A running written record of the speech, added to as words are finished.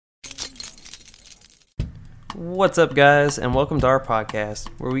What's up, guys, and welcome to our podcast,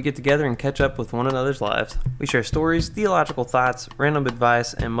 where we get together and catch up with one another's lives. We share stories, theological thoughts, random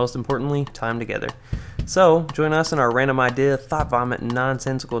advice, and most importantly, time together. So, join us in our random idea, thought vomit,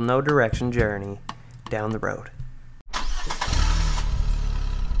 nonsensical, no direction journey down the road.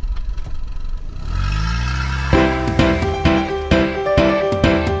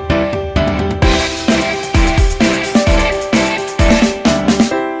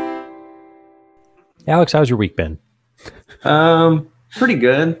 Alex, how's your week been? Pretty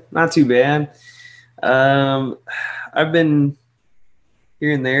good. Not too bad. I've been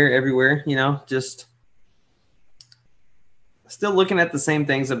here and there, everywhere, just still looking at the same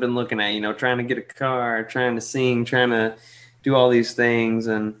things I've been looking at, trying to get a car, trying to sing, trying to do all these things.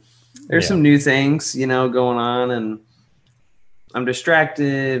 And there's some new things, going on, and I'm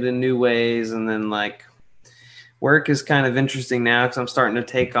distracted in new ways. And then work is kind of interesting now because I'm starting to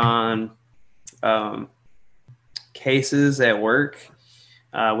take on cases at work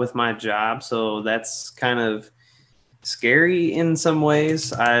with my job. So that's kind of scary in some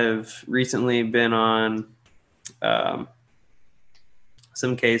ways. I've recently been on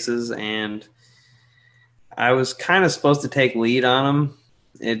some cases, and I was kind of supposed to take lead on them.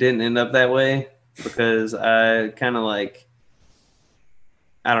 It didn't end up that way because I kind of I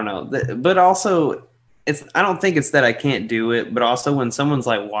don't know. But also, I don't think it's that I can't do it, but also when someone's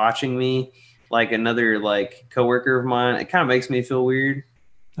watching me, another coworker of mine, it kind of makes me feel weird.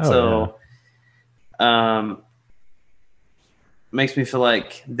 Makes me feel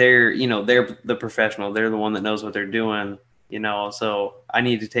like they're the professional. They're the one that knows what they're doing, so I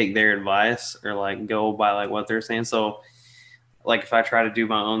need to take their advice or go by what they're saying. So if I try to do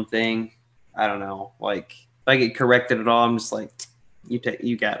my own thing, I don't know, if I get corrected at all, I'm just you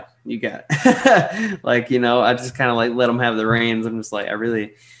got it. I just kind of let them have the reins. I'm just I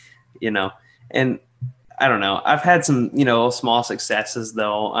really, and I don't know. I've had some, small successes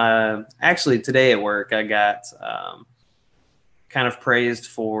though. Actually today at work, I got kind of praised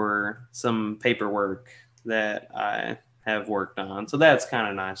for some paperwork that I have worked on. So that's kind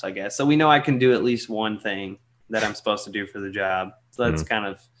of nice, I guess. So we know I can do at least one thing that I'm supposed to do for the job. So that's kind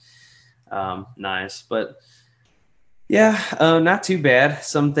of nice. But yeah, not too bad.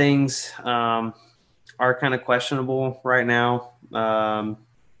 Some things are kind of questionable right now.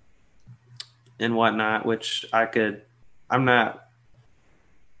 And whatnot, which I'm not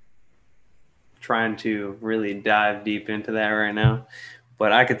trying to really dive deep into that right now,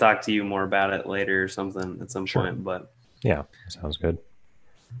 but I could talk to you more about it later or something at some point. But yeah, sounds good.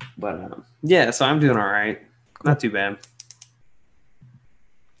 But yeah, so I'm doing all right. Not too bad.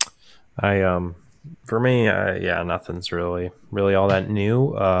 For me, nothing's really all that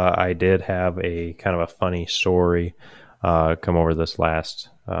new. I did have a kind of a funny story come over this last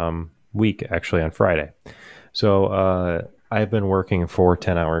week, actually on Friday. So I've been working 4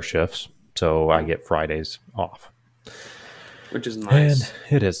 10-hour shifts, so I get Fridays off, which is nice. And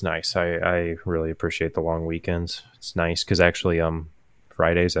it is nice. I really appreciate the long weekends. It's nice because actually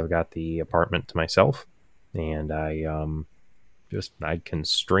Fridays I've got the apartment to myself, and I can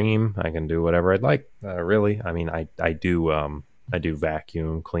stream, I can do whatever I'd like. Really, I mean, I do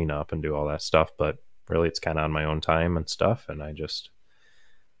vacuum, clean up, and do all that stuff, but really it's kind of on my own time and stuff, and I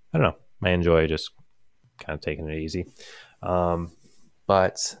don't know. I enjoy just kind of taking it easy.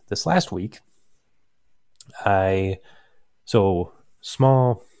 But this last week,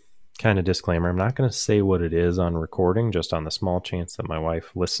 small kind of disclaimer. I'm not going to say what it is on recording, just on the small chance that my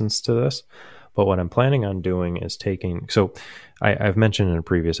wife listens to this. But what I'm planning on doing is I've mentioned in a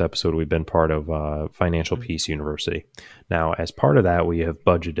previous episode, we've been part of Financial Peace University. Now, as part of that, we have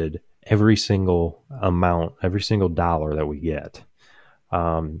budgeted every single dollar that we get.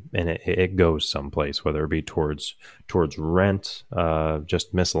 And it goes someplace, whether it be towards rent,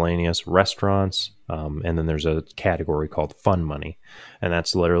 just miscellaneous restaurants. And then there's a category called fun money. And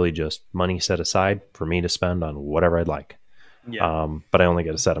that's literally just money set aside for me to spend on whatever I'd like. Yeah. But I only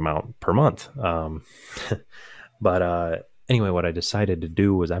get a set amount per month. But anyway, what I decided to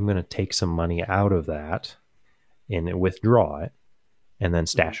do was I'm going to take some money out of that and withdraw it and then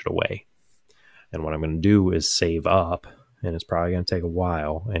stash it away. And what I'm going to do is save up, and it's probably going to take a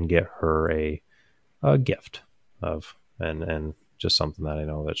while, and get her a gift of, and just something that I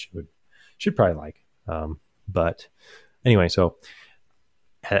know that she'd probably like. But anyway, so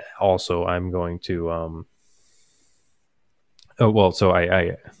also I'm going to, I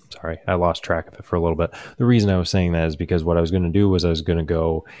lost track of it for a little bit. The reason I was saying that is because what I was going to do was I was going to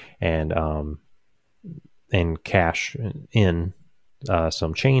go and cash in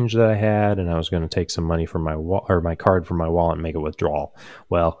some change that I had, and I was going to take some money from my card from my wallet and make a withdrawal.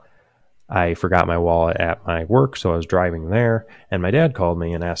 Well, I forgot my wallet at my work, so I was driving there, and my dad called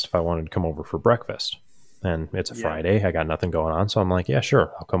me and asked if I wanted to come over for breakfast. And it's a Yeah. Friday. I got nothing going on, so I'm like, yeah,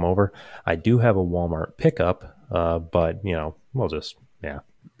 sure, I'll come over. I do have a Walmart pickup, but we'll just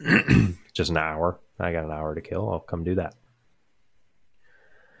just an hour. I got an hour to kill. I'll come do that.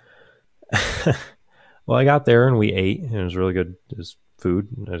 Well, I got there and we ate. And it was really good. It was food.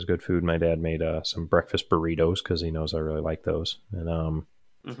 It was good food. My dad made some breakfast burritos because he knows I really like those. And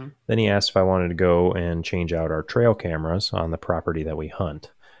then he asked if I wanted to go and change out our trail cameras on the property that we hunt.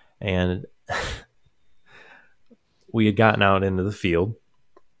 And we had gotten out into the field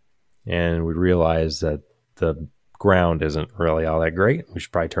and we realized that the ground isn't really all that great. We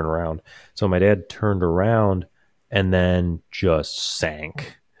should probably turn around. So my dad turned around and then just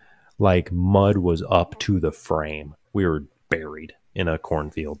sank. Like mud was up to the frame. We were buried in a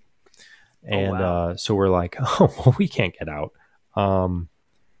cornfield. And wow. So we're like, oh, well, we can't get out. Well,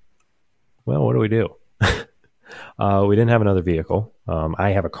 what do? We didn't have another vehicle.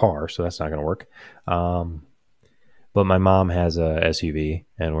 I have a car, so that's not going to work. But my mom has a SUV,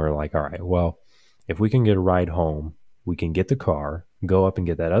 and we're like, all right, well, if we can get a ride home, we can get the car, go up and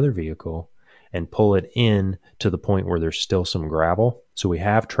get that other vehicle, and pull it in to the point where there's still some gravel. So we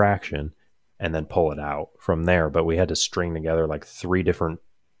have traction and then pull it out from there. But we had to string together like 3 different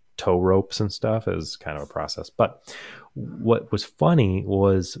tow ropes and stuff. It was kind of a process. But what was funny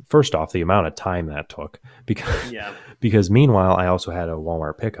was, first off, the amount of time that took because meanwhile, I also had a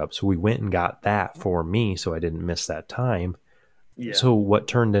Walmart pickup. So we went and got that for me so I didn't miss that time. Yeah. So what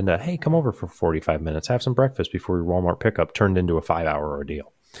turned into, hey, come over for 45 minutes, have some breakfast before your Walmart pickup, turned into a 5-hour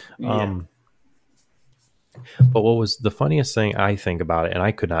ordeal. But what was the funniest thing I think about it, and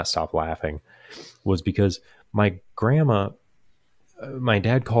I could not stop laughing, was because my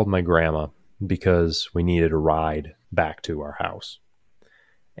dad called my grandma because we needed a ride back to our house.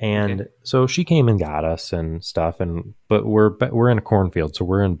 And so she came and got us and stuff. But we're in a cornfield, so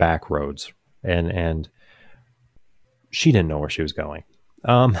we're in back roads, and she didn't know where she was going.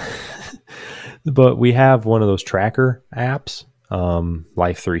 But we have one of those tracker apps.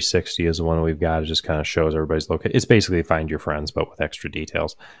 Life 360 is the one we've got. It just kind of shows everybody's location. It's basically Find Your Friends, but with extra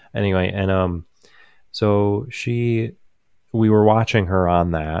details. Anyway, and so we were watching her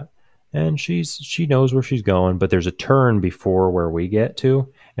on that, and she knows where she's going, but there's a turn before where we get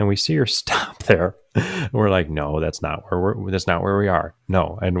to, and we see her stop there. And we're like, no, that's not where we are.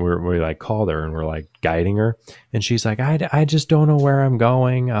 No. And we like called her and we're like guiding her, and she's like, I just don't know where I'm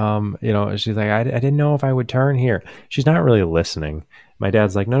going. She's like, I didn't know if I would turn here. She's not really listening. My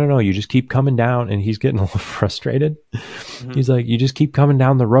dad's like, no, you just keep coming down. And he's getting a little frustrated. Mm-hmm. He's like, you just keep coming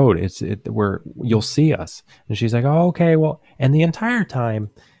down the road. You'll see us. And she's like, oh, okay. Well, and the entire time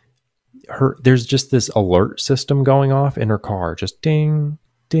there's just this alert system going off in her car, just ding,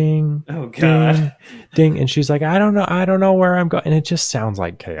 ding, oh god, ding, ding. And she's like, I don't know where I'm going. And it just sounds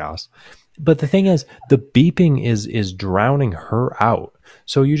like chaos. But the thing is, the beeping is drowning her out.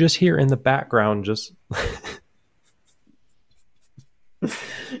 So you just hear in the background, just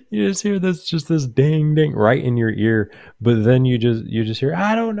you just hear this ding, ding right in your ear. But then you just hear,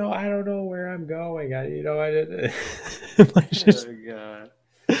 I don't know where I'm going. I didn't. Oh god.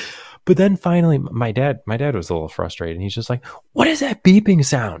 But then finally, my dad was a little frustrated, and he's just like, what is that beeping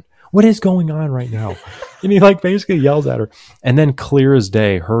sound? What is going on right now? And he like basically yells at her. And then clear as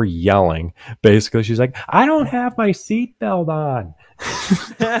day, her yelling, basically, she's like, I don't have my seatbelt on.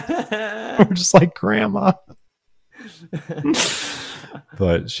 We're just like, Grandma.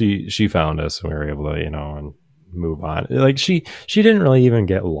 But she found us, and we were able to, and move on. Like she didn't really even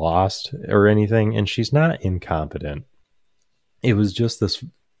get lost or anything, and she's not incompetent. It was just this.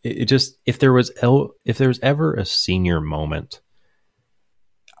 If there was ever a senior moment,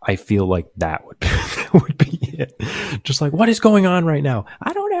 I feel like that would be it. Just like, what is going on right now?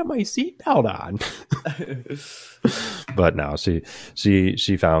 I don't have my seatbelt on. But no,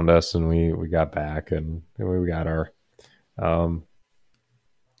 she found us, and we got back, and we got our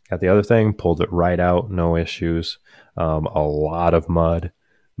got the other thing, pulled it right out, no issues. A lot of mud,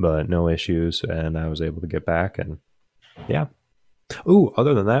 but no issues, and I was able to get back, and yeah. Ooh,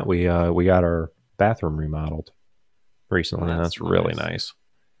 other than that, we got our bathroom remodeled recently, and that's really nice.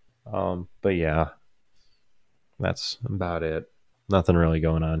 But yeah, that's about it. Nothing really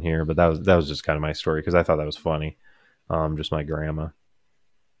going on here, but that was just kind of my story because I thought that was funny. Just my grandma.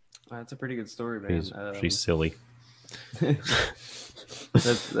 That's a pretty good story, man. She's silly.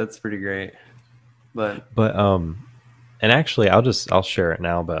 that's pretty great. But and actually, I'll share it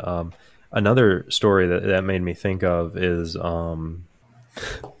now. But another story that made me think of is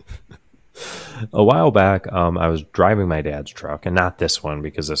A while back, I was driving my dad's truck, and not this one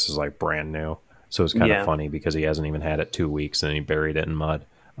because this is like brand new. So it's kind of Yeah. funny because he hasn't even had it 2 weeks and he buried it in mud.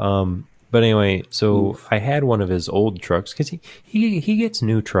 But anyway, so Oof. I had one of his old trucks because he gets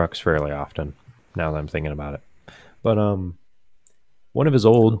new trucks fairly often. Now that I'm thinking about it, but one of his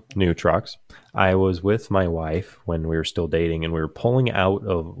old new trucks. I was with my wife when we were still dating, and we were pulling out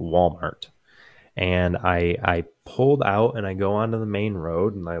of Walmart. And I pulled out and I go onto the main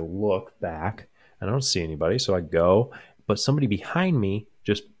road and I look back. I don't see anybody, so I go, but somebody behind me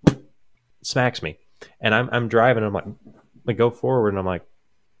just smacks me, and I'm driving. I'm like, I go forward and I'm like,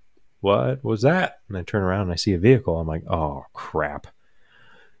 what was that? And I turn around and I see a vehicle. I'm like, oh crap.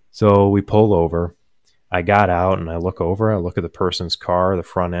 So we pull over. I got out and I look over. I look at the person's car, the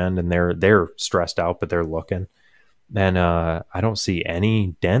front end, and they're stressed out, but they're looking. And I don't see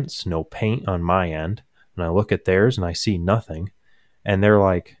any dents, no paint on my end. And I look at theirs and I see nothing. And they're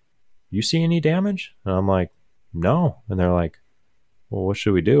like, you see any damage? And I'm like, no. And they're like, well, what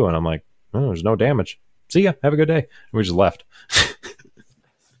should we do? And I'm like, oh, there's no damage. See ya. Have a good day. And we just left.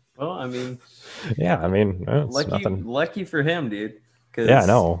 Well, I mean, Yeah, I mean, it's lucky, nothing. lucky for him, dude. 'Cause Yeah,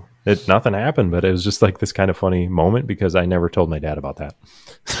 no, nothing happened, but it was just like this kind of funny moment because I never told my dad about that.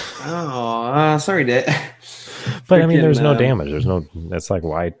 Oh, sorry, Dad. But I mean, there's no Freaking, damage. There's no. It's like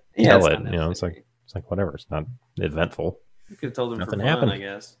why Yeah, tell it's it? not You know, it's necessary. like whatever. It's not eventful. You could have told him Nothing for fun, happened. I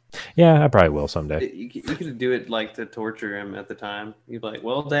guess. Yeah, I probably will someday. You could do it like to torture him at the time. You'd be like,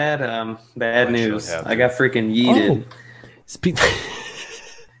 "Well, Dad, bad I should news. have. I got freaking yeeted." Spe-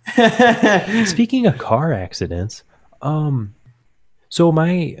 Speaking of car accidents, so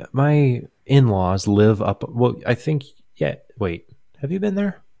my in-laws live up. Well, I think. Yeah. Wait, have you been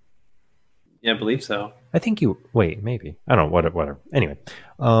there? Yeah, I believe so. I think you. Wait, maybe. I don't know. Whatever. Anyway,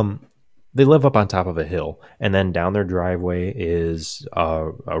 they live up on top of a hill, and then down their driveway is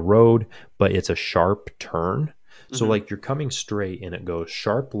a road, but it's a sharp turn. So Mhm. like you're coming straight and it goes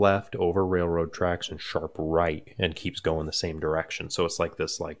sharp left over railroad tracks and sharp right and keeps going the same direction. So it's like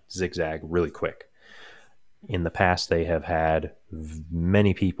this like zigzag really quick. In the past, they have had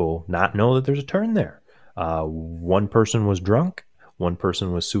many people not know that there's a turn there. One person was drunk. One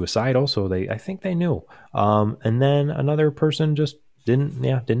person was suicidal, so I think they knew. And then another person just didn't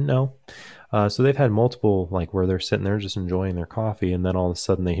know. So they've had multiple, like where they're sitting there just enjoying their coffee, and then all of a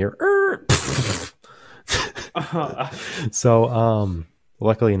sudden they hear, So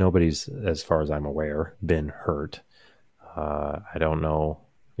luckily nobody's, as far as I'm aware, been hurt. I don't know,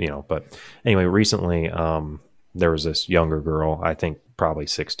 but anyway, recently there was this younger girl, I think probably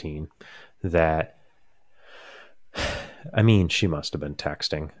 16, that, I mean, she must have been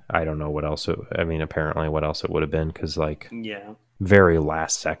texting. I don't know what else. Apparently what else it would have been, because like Yeah. very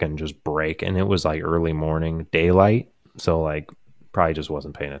last second just break, and it was like early morning daylight, so like probably just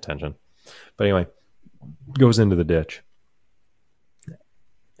wasn't paying attention. But anyway, goes into the ditch,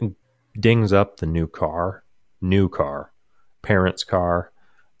 dings up the new car, parents' car,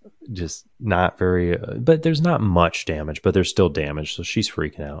 just not very, but there's not much damage, but there's still damage, so she's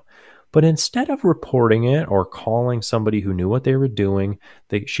freaking out. But instead of reporting it or calling somebody who knew what they were doing,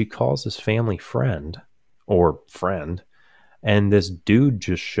 she calls this family friend, and this dude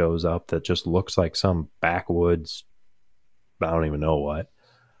just shows up that just looks like some backwoods, I don't even know what,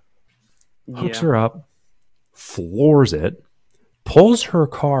 hooks her up, floors it, pulls her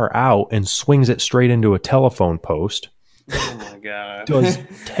car out and swings it straight into a telephone post. Oh my god. Does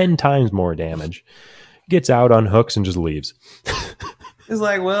 10 times more damage. Gets out, unhooks, and just leaves. It's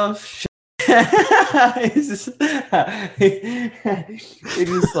like, well, it's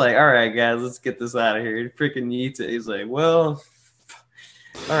just like, all right, guys, let's get this out of here. He freaking yeets it. He's like, well,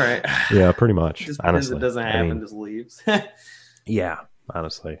 all right. Yeah, pretty much. Just honestly, it doesn't happen, just leaves. Yeah,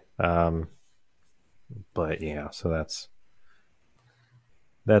 honestly. But yeah, so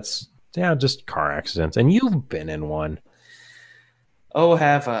that's just car accidents, and you've been in one. Oh,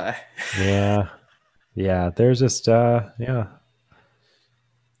 have I? Yeah. There's just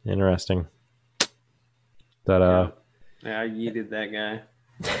interesting. That Yeah, I yeeted that guy.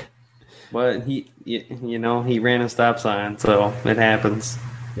 But he ran a stop sign, so it happens.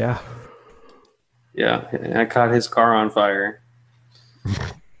 yeah. Yeah, I caught his car on fire.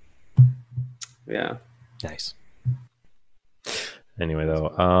 Yeah. Nice. Anyway,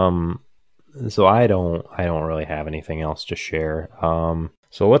 though, so I don't really have anything else to share.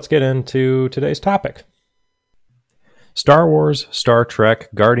 So let's get into today's topic. Star Wars, Star Trek,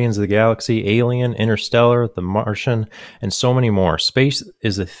 Guardians of the Galaxy, Alien, Interstellar, The Martian, and so many more. Space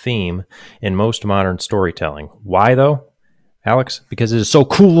is a theme in most modern storytelling. Why, though, Alex? Because it is so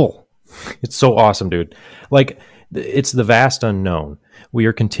cool. It's so awesome, dude. Like, It's the vast unknown. We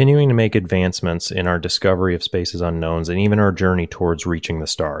are continuing to make advancements in our discovery of space's unknowns and even our journey towards reaching the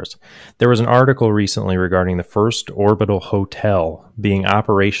stars. There was an article recently regarding the first orbital hotel being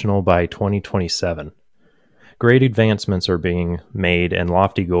operational by 2027. Great advancements are being made, and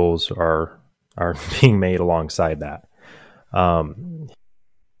lofty goals are being made alongside that. Um,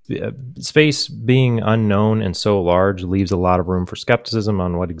 Space being unknown and so large leaves a lot of room for skepticism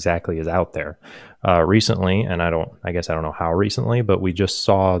on what exactly is out there. Recently, and I guess I don't know how recently, but we just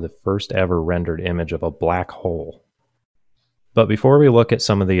saw the first ever rendered image of a black hole. But before we look at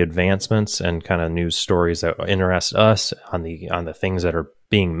some of the advancements and kind of news stories that interest us on the things that are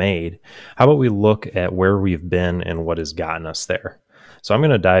being made, how about we look at where we've been and what has gotten us there? So I'm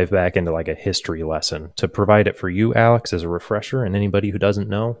going to dive back into like a history lesson to provide it for you, Alex, as a refresher, and anybody who doesn't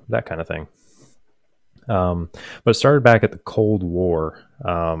know, that kind of thing. But it started back at the Cold War,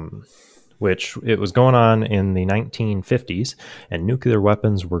 which it was going on in the 1950s, and nuclear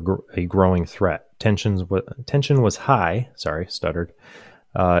weapons were a growing threat. Tension was high. Sorry, stuttered.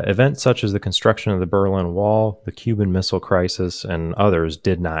 Events such as the construction of the Berlin Wall, the Cuban Missile Crisis, and others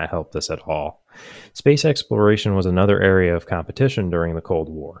did not help this at all. Space exploration was another area of competition during the Cold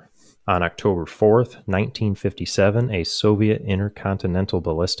War. On October 4th, 1957, a Soviet intercontinental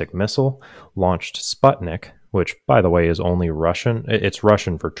ballistic missile launched Sputnik, which, by the way, is only Russian. It's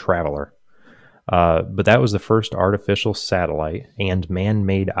Russian for traveler. But that was the first artificial satellite and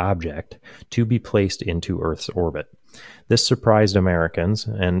man-made object to be placed into Earth's orbit. This surprised Americans,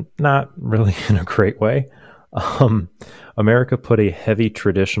 and not really in a great way. America put a heavy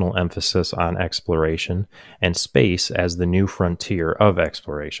traditional emphasis on exploration and space as the new frontier of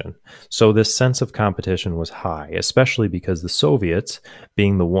exploration. So this sense of competition was high, especially because the Soviets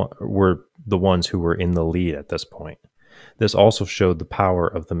were the ones who were in the lead at this point. This also showed the power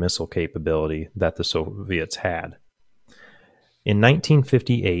of the missile capability that the Soviets had. In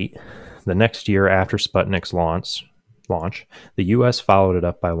 1958, the next year after Sputnik's launch, the U.S. followed it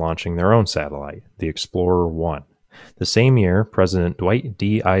up by launching their own satellite, the Explorer 1. The same year, President Dwight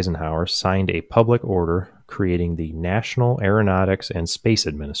D. Eisenhower signed a public order creating the National Aeronautics and Space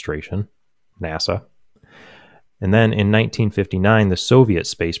Administration, NASA. And then in 1959, the Soviet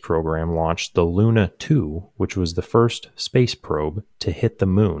space program launched the Luna 2, which was the first space probe to hit the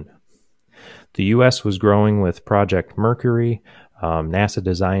moon. The U.S. was growing with Project Mercury. NASA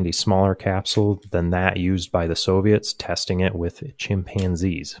designed a smaller capsule than that used by the Soviets, testing it with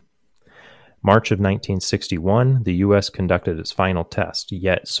chimpanzees. March of 1961, the U.S. conducted its final test,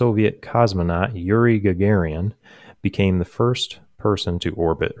 yet Soviet cosmonaut Yuri Gagarin became the first person to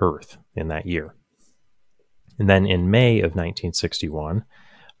orbit Earth in that year. And then in May of 1961,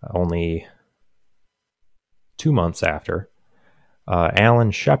 only 2 months after,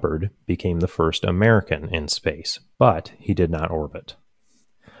 Alan Shepard became the first American in space, but he did not orbit.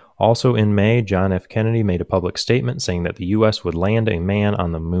 Also in May, John F. Kennedy made a public statement saying that the U.S. would land a man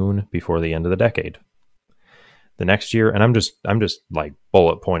on the moon before the end of the decade. The next year, and I'm just like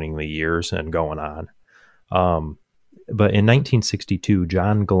bullet pointing the years and going on. But in 1962,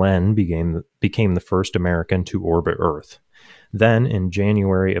 John Glenn became the first American to orbit Earth. Then, in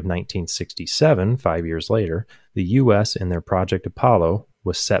January of 1967, 5 years later, the U.S. in their Project Apollo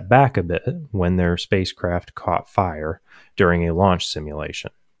was set back a bit when their spacecraft caught fire during a launch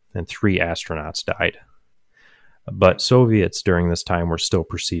simulation, and 3 astronauts died. But Soviets during this time were still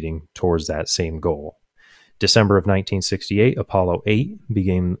proceeding towards that same goal. December of 1968, Apollo 8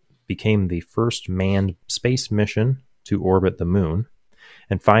 became the first manned space mission to orbit the moon.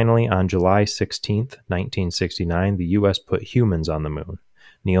 And finally, on July 16th, 1969, the U.S. put humans on the moon,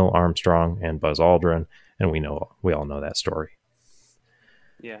 Neil Armstrong and Buzz Aldrin, and we all know that story.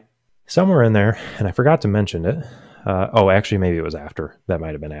 Yeah. Somewhere in there, and I forgot to mention it. Actually, maybe it was after. That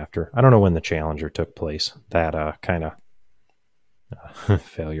might have been after. I don't know when the Challenger took place. That kind of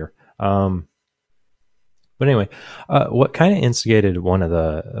failure. But anyway, what kind of instigated one of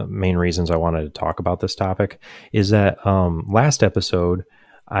the main reasons I wanted to talk about this topic is that last episode,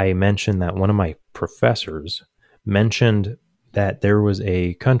 I mentioned that one of my professors mentioned that there was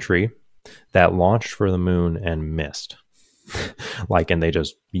a country that launched for the moon and missed. And they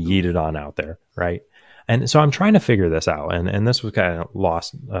just yeeted on out there, right? And so I'm trying to figure this out, and this was kind of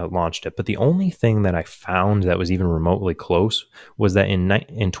launched it. But the only thing that I found that was even remotely close was that in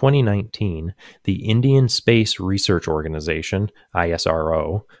 2019, the Indian Space Research Organization,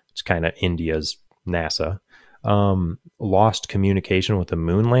 ISRO, it's kind of India's NASA, lost communication with the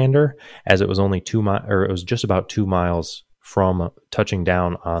moon lander as it was only it was just about 2 miles from touching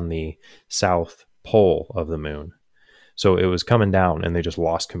down on the south pole of the moon. So it was coming down, and they just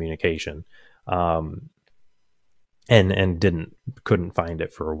lost communication. and couldn't find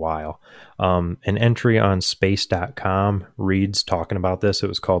it for a while. An entry on space.com reads talking about this. It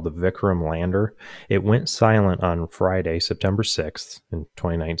was called the Vikram lander. It went silent on Friday, September 6th in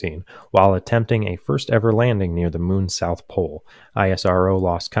 2019, while attempting a first ever landing near the moon's south pole. ISRO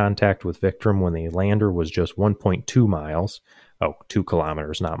lost contact with Vikram when the lander was just 1.2 miles, 2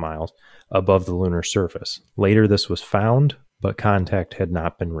 kilometers, not miles, above the lunar surface. Later, this was found, but contact had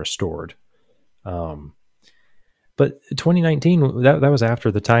not been restored. But 2019, that was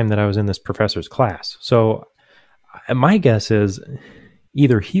after the time that I was in this professor's class. So my guess is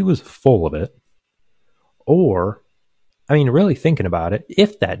either he was full of it, or, I mean, really thinking about it,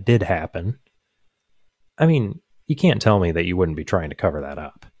 if that did happen, I mean, you can't tell me that you wouldn't be trying to cover that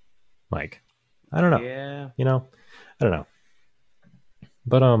up. Like, I don't know. Yeah. I don't know.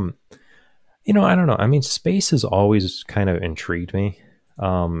 But, I don't know. I mean, space has always kind of intrigued me.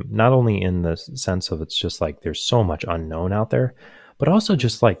 Not only in the sense of it's just like there's so much unknown out there, but also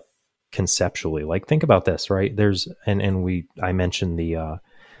just like conceptually. Like, think about this, right? I mentioned the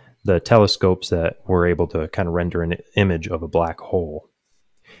telescopes that were able to kind of render an image of a black hole.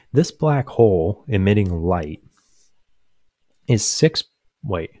 This black hole emitting light is that's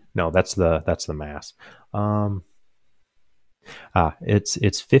the mass.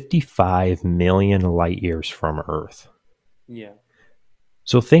 It's 55 million light years from Earth. Yeah.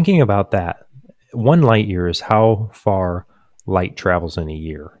 So thinking about that, 1 light year is how far light travels in a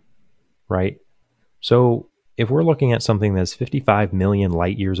year, right? So if we're looking at something that's 55 million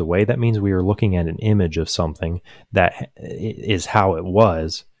light years away, that means we are looking at an image of something that is how it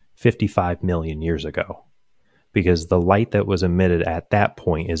was 55 million years ago, because the light that was emitted at that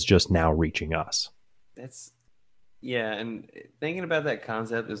point is just now reaching us. Yeah, and thinking about that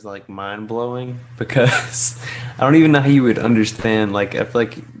concept is like mind blowing, because I don't even know how you would understand. Like, I feel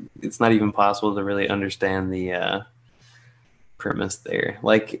like it's not even possible to really understand the premise there.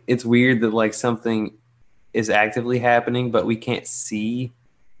 Like, it's weird that like something is actively happening, but we can't see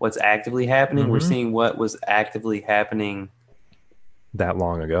what's actively happening. Mm-hmm. We're seeing what was actively happening that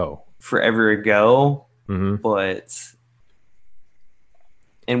long ago, forever ago, mm-hmm.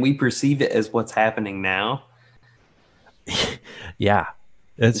 and we perceive it as what's happening now. Yeah,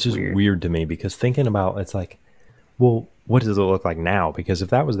 it's just weird to me, because thinking about it's like, well, what does it look like now? Because if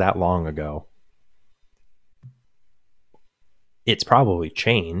that was that long ago, it's probably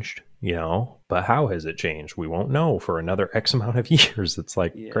changed, but how has it changed? We won't know for another X amount of years. It's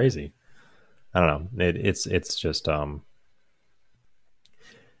like crazy. I don't know. It's just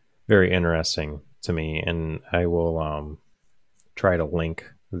very interesting to me, and I will try to link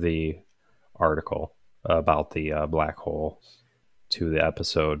the article about the black hole to the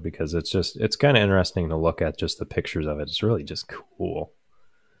episode, because it's kind of interesting to look at just the pictures of it. It's really just cool.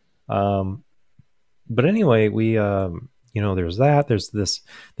 But anyway, we there's that, there's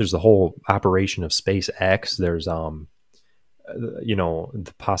the whole operation of SpaceX. There's the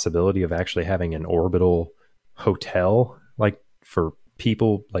possibility of actually having an orbital hotel, like for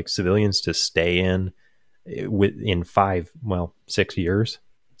people, like civilians, to stay in within 6 years.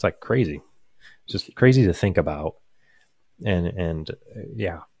 It's like crazy. Just crazy to think about. And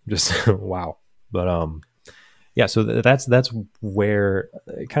yeah, just wow. But yeah, so that's where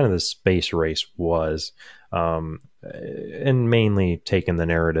kind of the space race was, and mainly taking the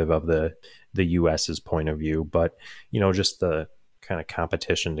narrative of the US's point of view, but just the kind of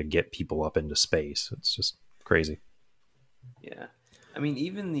competition to get people up into space. It's just crazy. Yeah, I mean,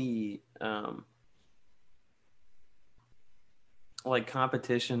 even the like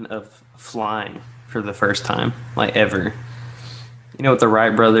competition of flying for the first time, like ever. With the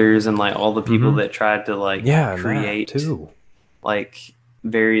Wright brothers and like all the people that tried to like create too, like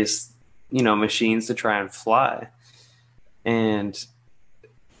various machines to try and fly. And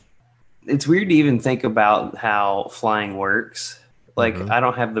it's weird to even think about how flying works. Like, I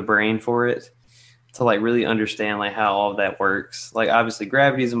don't have the brain for it to like really understand like how all of that works. Like, obviously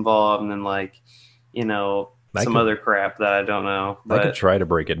gravity's involved, and then like some other crap that I don't know. But I could try to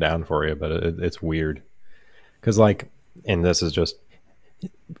break it down for you, but it's weird, because like, and this is just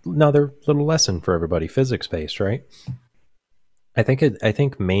another little lesson for everybody, physics based, right? I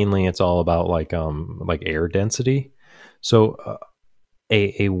think mainly it's all about like air density. So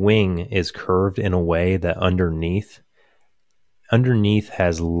a wing is curved in a way that underneath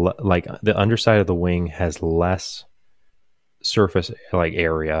has like the underside of the wing has less surface like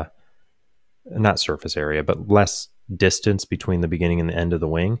area, not surface area, but less distance between the beginning and the end of the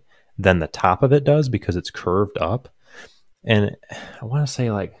wing than the top of it does, because it's curved up. And I want to say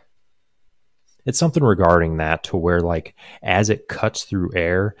like it's something regarding that, to where like as it cuts through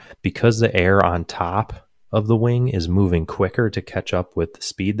air, because the air on top of the wing is moving quicker to catch up with the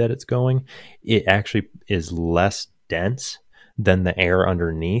speed that it's going, it actually is less dense than the air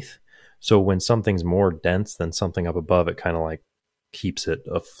underneath. So when something's more dense than something up above, it kind of like keeps it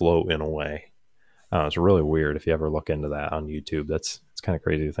afloat in a way. It's really weird if you ever look into that on YouTube. It's kind of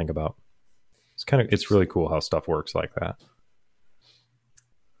crazy to think about. It's really cool how stuff works like that.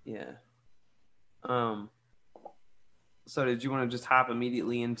 Yeah. So did you want to just hop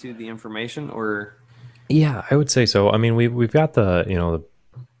immediately into the information, or? Yeah, I would say so. I mean, we've got the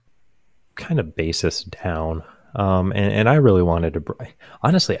kind of basis down. And I really wanted to,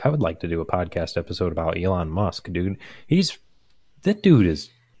 honestly, I would like to do a podcast episode about Elon Musk, dude. That dude is,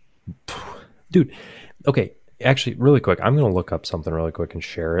 dude. Okay, actually, really quick, I'm going to look up something really quick and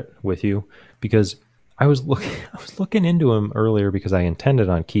share it with you, because I was looking into him earlier, because I intended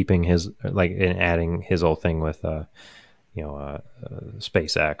on keeping his, like, and adding his whole thing with,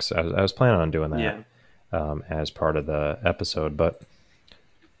 SpaceX. I was planning on doing that. Yeah. As part of the episode, but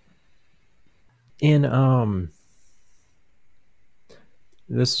in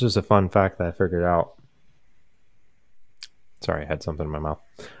this is just a fun fact that I figured out. Sorry, I had something in my mouth.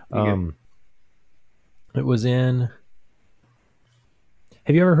 It was in,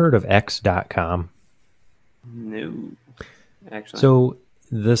 have you ever heard of X.com? No, actually. So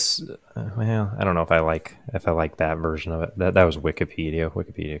this, well, I don't know if I like that version of it. That was Wikipedia.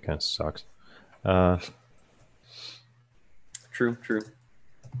 Wikipedia kind of sucks. True.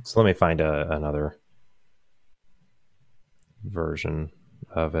 So let me find another version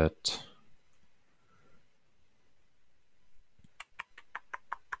of it.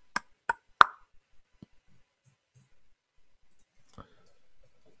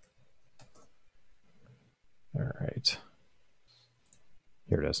 All right.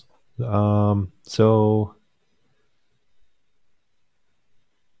 Here it is. So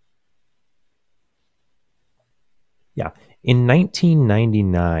yeah, in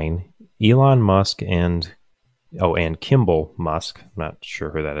 1999, Elon Musk and Kimball Musk, I'm not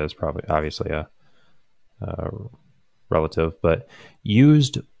sure who that is, probably obviously a relative, but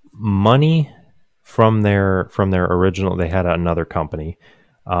used money from their original, they had another company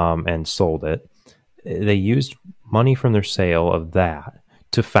and sold it. They used money from their sale of that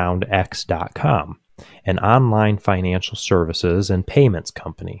to found X.com, an online financial services and payments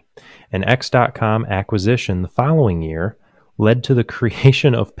company. An X.com acquisition the following year led to the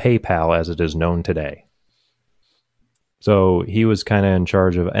creation of PayPal as it is known today. So he was kind of in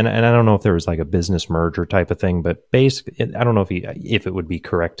charge of, and I don't know if there was like a business merger type of thing, but basically, I don't know if it would be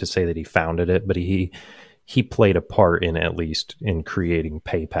correct to say that he founded it, but he played a part in, at least in creating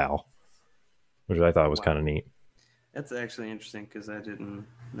PayPal, which I thought was kind of neat. That's actually interesting, because I didn't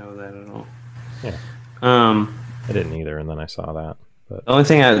know that at all. Yeah. I didn't either, and then I saw that. But the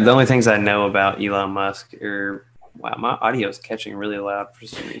only things I know about Elon Musk are, wow, my audio is catching really loud for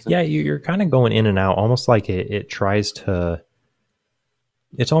some reason. Yeah, you're kind of going in and out, almost like it tries to.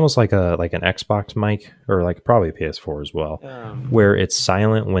 It's almost like an Xbox mic, or like probably a PS4 as well, where it's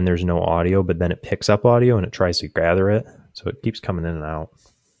silent when there's no audio, but then it picks up audio and it tries to gather it, so it keeps coming in and out.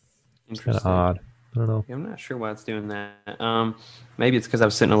 It's kind of odd. I don't know. I'm not sure why it's doing that. Maybe it's because I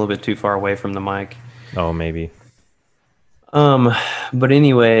was sitting a little bit too far away from the mic. Oh, maybe. But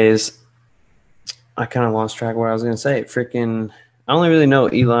anyways, I kind of lost track of what I was going to say. I only really know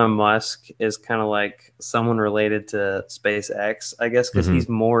Elon Musk is kind of like someone related to SpaceX, I guess, because he's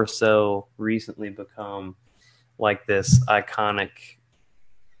more so recently become like this iconic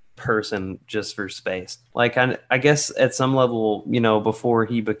person just for space. Like, I guess at some level, before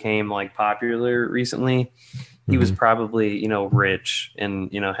he became like popular recently, he was probably, rich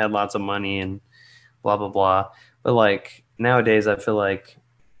and, had lots of money and blah, blah, blah. But like nowadays, I feel like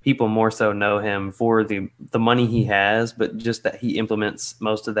people more so know him for the money he has, but just that he implements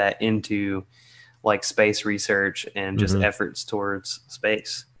most of that into like space research and just efforts towards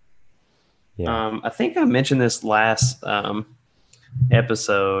space. Yeah. I think I mentioned this last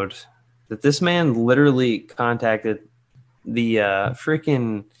episode that this man literally contacted the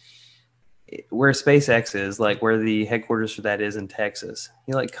freaking where SpaceX is, like where the headquarters for that is in Texas.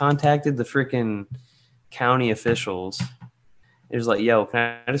 He like contacted the freaking county officials. It was like, yo,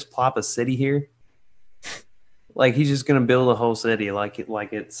 can I just plop a city here? Like, he's just gonna build a whole city like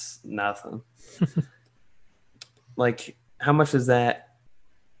it's nothing. Like, how much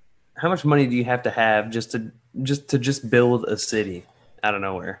money do you have to have just to build a city out of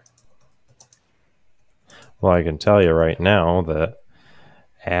nowhere? Well, I can tell you right now that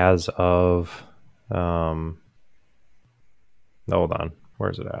as of hold on,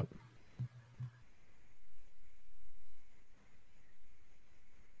 where's it at?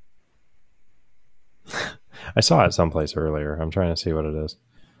 I saw it someplace earlier. I'm trying to see what it is.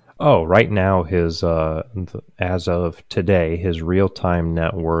 Oh, right now his as of today, his real-time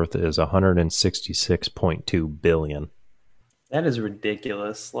net worth is 166.2 billion. That is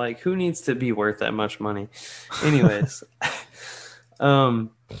ridiculous. Like, who needs to be worth that much money? Anyways,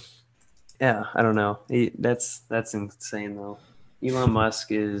 um, yeah, I don't know. That's insane though. Elon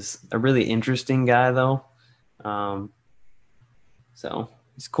Musk is a really interesting guy though. Um, so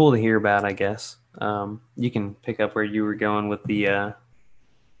it's cool to hear about, I guess. You can pick up where you were going with the.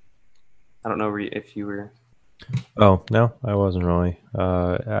 I don't know if you were. Oh, no, I wasn't really.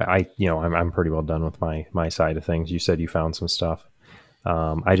 I'm pretty well done with my side of things. You said you found some stuff.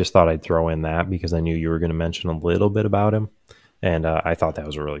 I just thought I'd throw in that because I knew you were going to mention a little bit about him, and I thought that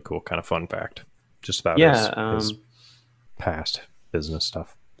was a really cool kind of fun fact, just about his past business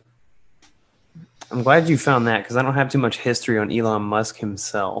stuff. I'm glad you found that because I don't have too much history on Elon Musk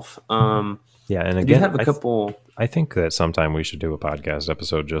himself. Yeah, and I do again, have a couple. I think that sometime we should do a podcast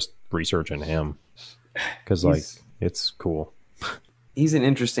episode just researching him because like it's cool. He's an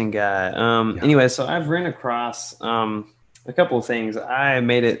interesting guy. Yeah. Anyway, so I've ran across a couple of things. I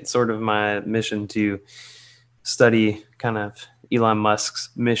made it sort of my mission to study kind of Elon Musk's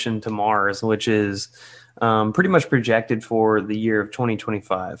mission to Mars, which is pretty much projected for the year of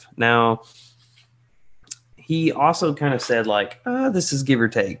 2025. Now, he also kind of said like, this is give or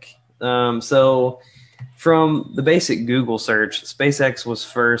take. So from the basic Google search, SpaceX was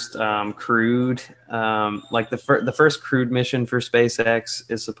first crewed. Like the first crewed mission for SpaceX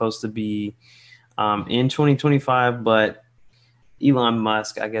is supposed to be in 2025, but Elon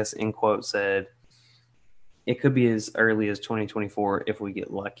Musk, I guess in quote, said it could be as early as 2024 if we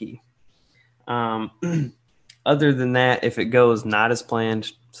get lucky. Other than that, if it goes not as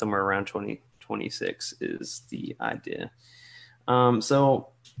planned, somewhere around 2026 is the idea. So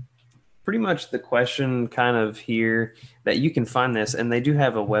pretty much the question kind of here that you can find this, and they do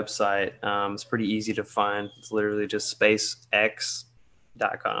have a website. It's pretty easy to find. It's literally just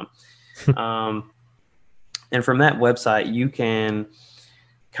spacex.com. And from that website, you can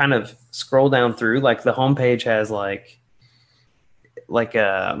kind of scroll down through. Like the homepage has like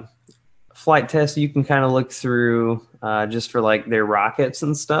a flight test you can kind of look through just for like their rockets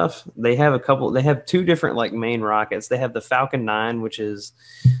and stuff. They have two different like main rockets. They have the Falcon 9, which is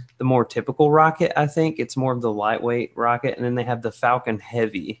the more typical rocket. I think it's more of the lightweight rocket. And then they have the Falcon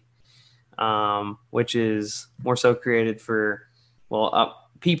Heavy, which is more so created for,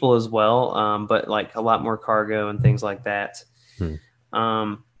 people as well, but like a lot more cargo and things like that.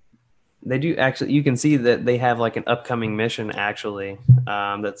 They do actually, you can see that they have like an upcoming mission actually,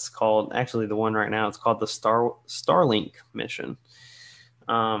 that's called, actually the one right now, it's called the Starlink mission.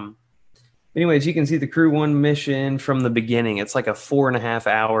 Anyways, you can see the Crew 1 mission from the beginning. It's like a 4.5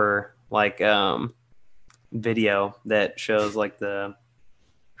 hour like video that shows like the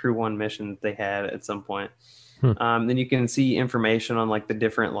Crew 1 mission that they had at some point. Then you can see information on like the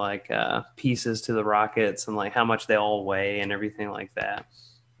different like pieces to the rockets and like how much they all weigh and everything like that.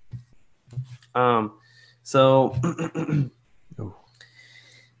 So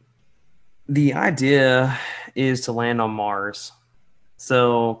the idea is to land on Mars.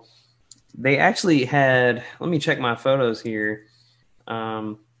 So they actually had, let me check my photos here.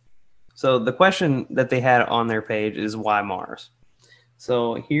 So the question that they had on their page is why Mars?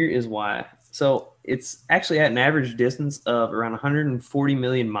 So here is why. So it's actually at an average distance of around 140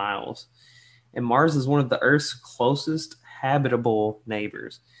 million miles. And Mars is one of the Earth's closest habitable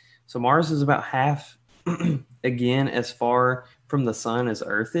neighbors. So Mars is about half, again, as far from the sun as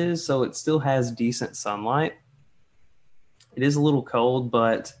Earth is. So it still has decent sunlight. It is a little cold,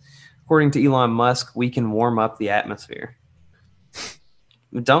 but according to Elon Musk, we can warm up the atmosphere.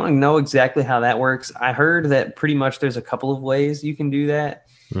 Don't know exactly how that works. I heard that pretty much there's a couple of ways you can do that.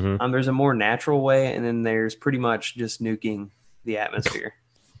 There's a more natural way, and then there's pretty much just nuking the atmosphere.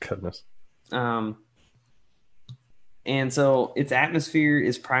 Goodness. And so its atmosphere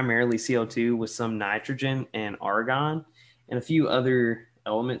is primarily CO2 with some nitrogen and argon and a few other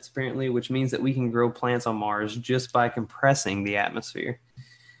elements, apparently, which means that we can grow plants on Mars just by compressing the atmosphere.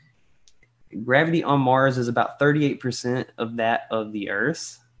 Gravity on Mars is about 38% of that of the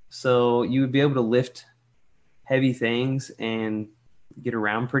Earth. So you would be able to lift heavy things and get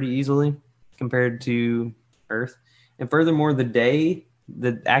around pretty easily compared to Earth. And furthermore, the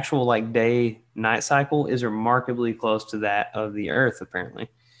actual like day night cycle is remarkably close to that of the Earth, apparently.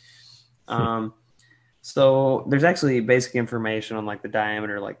 So there's actually basic information on like the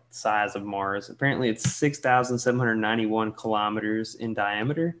diameter, like size of Mars. Apparently it's 6,791 kilometers in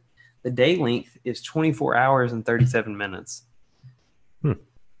diameter. The day length is 24 hours and 37 minutes.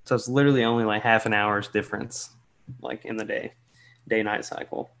 So So it's literally only like half an hour's difference, like in the day-night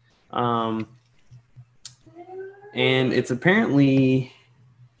cycle. And it's apparently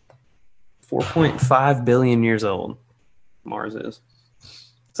 4.5 billion years old. Mars is.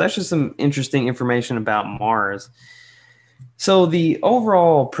 So that's just some interesting information about Mars. So the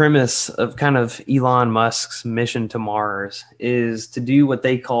overall premise of kind of Elon Musk's mission to Mars is to do what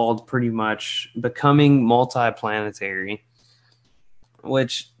they called pretty much becoming multiplanetary,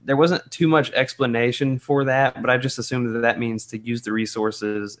 which there wasn't too much explanation for that, but I just assumed that that means to use the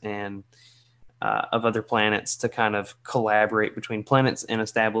resources and of other planets to kind of collaborate between planets and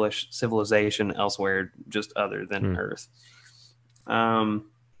establish civilization elsewhere, just other than Earth. And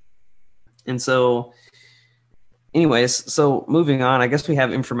so, anyways, so moving on, I guess we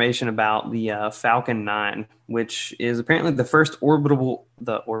have information about the Falcon 9, which is apparently the first orbital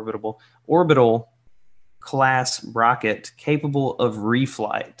class rocket capable of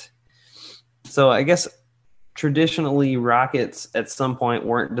reflight. So I guess traditionally rockets at some point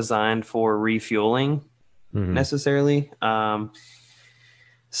weren't designed for refueling necessarily.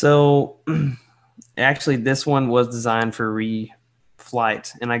 So actually this one was designed for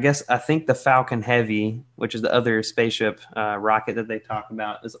reflight. And I think the Falcon Heavy, which is the other spaceship rocket that they talk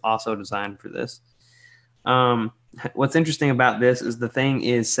about, is also designed for this. What's interesting about this is the thing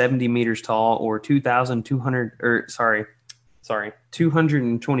is 70 meters tall, or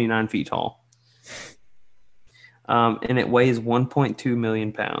 229 feet tall. And it weighs 1.2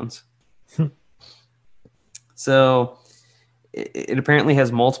 million pounds. So it apparently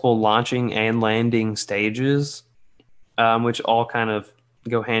has multiple launching and landing stages, which all kind of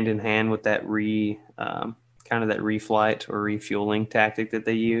go hand in hand with that reflight or refueling tactic that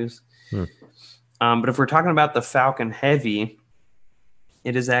they use. But if we're talking about the Falcon Heavy,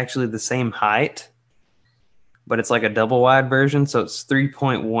 it is actually the same height, but it's like a double wide version. So it's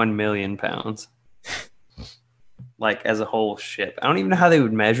 3.1 million pounds. Like as a whole ship. I don't even know how they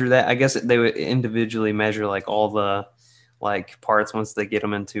would measure that. I guess they would individually measure like all the like parts once they get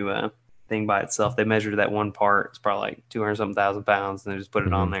them into a thing by itself. They measure that one part. It's probably like 200-something thousand pounds, and they just put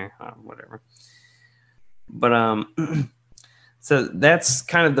it on there. Whatever. But so that's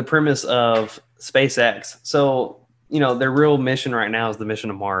kind of the premise of SpaceX. So, their real mission right now is the mission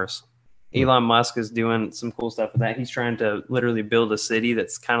to Mars. Elon Musk is doing some cool stuff with that. He's trying to literally build a city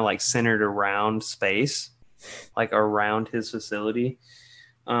that's kind of like centered around space, like around his facility.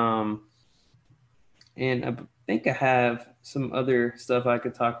 And I think I have some other stuff I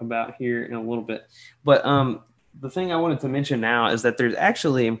could talk about here in a little bit. But the thing I wanted to mention now is that there's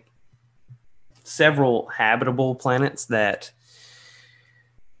actually several habitable planets that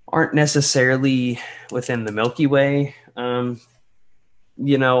aren't necessarily within the Milky Way, that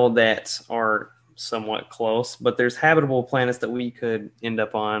are somewhat close, but there's habitable planets that we could end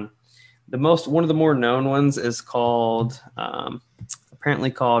up on. One of the more known ones is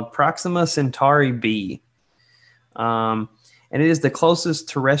apparently called Proxima Centauri B. And it is the closest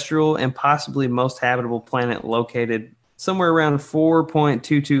terrestrial and possibly most habitable planet, located somewhere around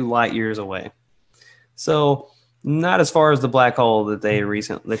 4.22 light years away. So not as far as the black hole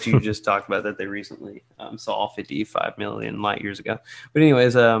that you just talked about, that they recently saw 55 million light years ago. But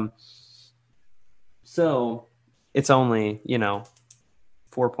anyways, so it's only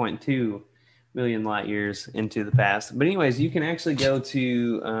 4.2 million light years into the past. But anyways, you can actually go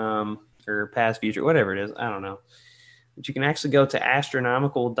to or past, future, whatever it is, I don't know. But you can actually go to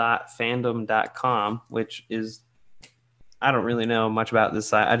astronomical.fandom.com, which is, I don't really know much about this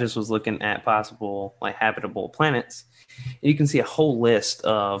site. I just was looking at possible habitable planets. And you can see a whole list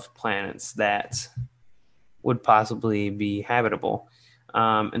of planets that would possibly be habitable.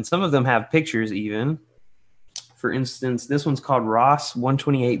 And some of them have pictures even. For instance, this one's called Ross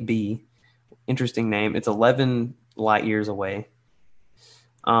 128b. Interesting name. It's 11 light years away.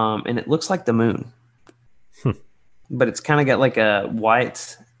 And it looks like the moon. But it's kind of got like a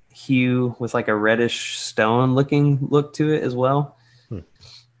white hue with like a reddish stone looking look to it as well.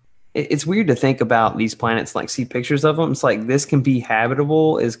 It's weird to think about these planets, like see pictures of them. It's like this can be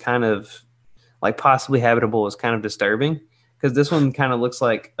habitable is kind of like possibly habitable is kind of disturbing, because this one kind of looks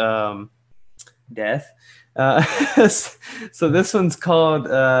like death. So this one's called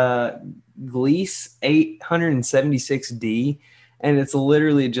Gliese 876d, and it's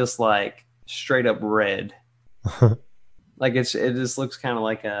literally just like straight up red. Like it just looks kind of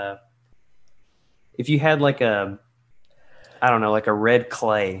like if you had like a red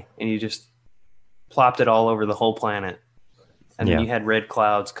clay and you just plopped it all over the whole planet, and then you had red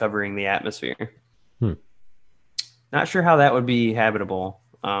clouds covering the atmosphere. Not sure how that would be habitable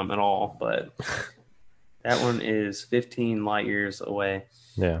at all, but That one is 15 light years away.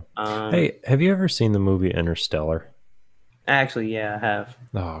 Yeah. Um, Hey, have you ever seen the movie Interstellar? Actually, yeah, I have.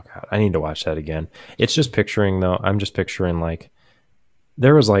 Oh god, I need to watch that again. It's just picturing though. I'm just picturing like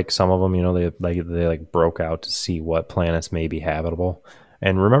there was like some of them, they broke out to see what planets may be habitable.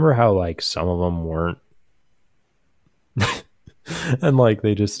 And remember how like some of them weren't, and like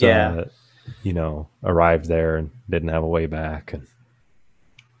they just Yeah. arrived there and didn't have a way back, and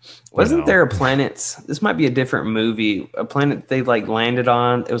you Wasn't know, there a planet? This might be a different movie. A planet they like landed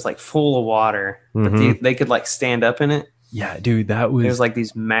on. It was like full of water, but hmm they could like stand up in it. yeah, dude, that It was was like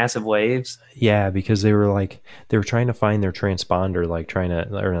these massive waves. yeah, because they were trying to find their transponder, like trying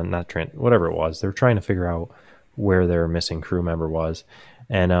to or not whatever it was. They were trying to figure out where their missing crew member was,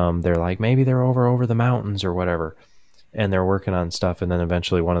 and they're like maybe they're over the mountains or whatever, and they're working on stuff, and then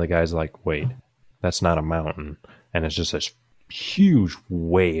eventually one of the guys like, wait, that's not a mountain, and it's just this huge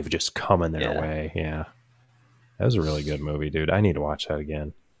wave just coming their Yeah. way. Yeah, that was a really good movie, dude. I need to watch that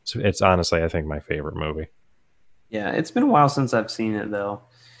again. It's honestly, I think, my favorite movie. Yeah, it's been a while since I've seen it though.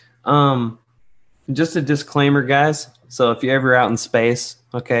 Um, just a disclaimer, guys. So if you're ever out in space,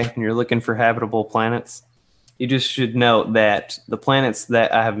 okay, and you're looking for habitable planets, you just should note that the planets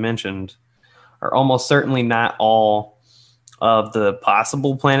that I have mentioned are almost certainly not all of the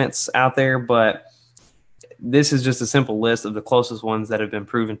possible planets out there, but this is just a simple list of the closest ones that have been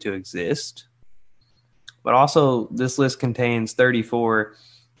proven to exist. But also, this list contains 34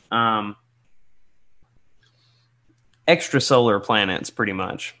 um, extrasolar planets, pretty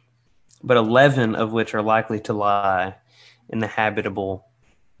much, but 11 of which are likely to lie in the habitable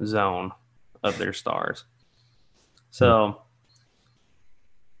zone of their stars. So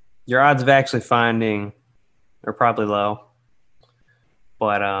your odds of actually finding are probably low,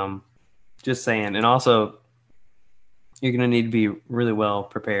 but just saying. And also, you're going to need to be really well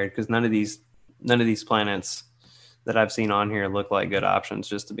prepared because none of these planets that I've seen on here look like good options.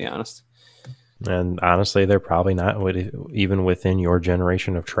 Just to be honest. And honestly, they're probably not even within your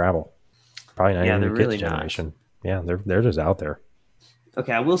generation of travel. Probably not Yeah, even they're your kids' really not. generation. Yeah, they're just out there.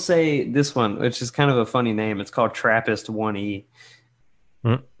 Okay, I will say this one, which is kind of a funny name. It's called Trappist 1E.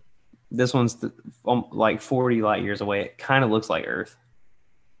 Mm. This one's like 40 light years away. It kind of looks like Earth.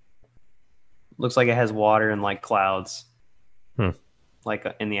 Looks like it has water and like clouds, Hmm. like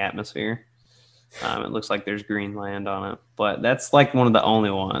in the atmosphere. It looks like there's green land on it, but that's like one of the only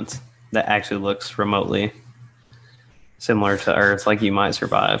ones that actually looks remotely similar to Earth, like you might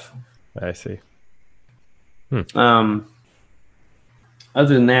survive. I see. Um,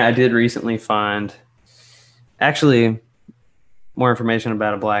 Other than that, I did recently find actually more information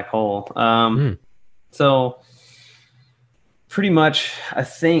about a black hole. So pretty much, I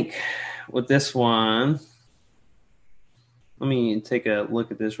think with this one, let me take a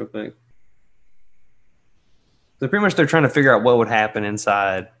look at this real quick. So pretty much they're trying to figure out what would happen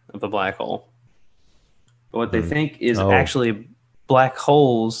inside of a black hole. But what they think is actually black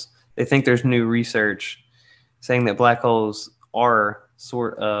holes. They think there's new research saying that black holes are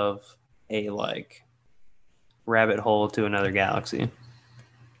sort of a like rabbit hole to another galaxy.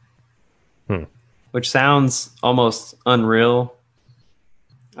 Which sounds almost unreal.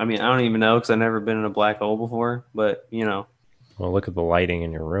 I mean, I don't even know because I've never been in a black hole before, but you know. Well, look at the lighting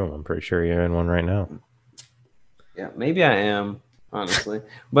in your room. I'm pretty sure you're in one right now. Yeah, maybe I am, honestly.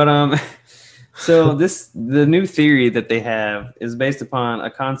 But so the new theory that they have is based upon a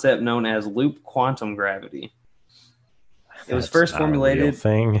concept known as loop quantum gravity. It was first formulated. A real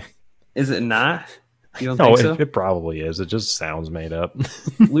thing. Is it not? You don't No, think so? it probably is. It just sounds made up.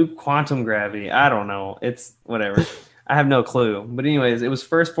 Loop quantum gravity. I don't know. It's whatever. I have no clue. But anyways, it was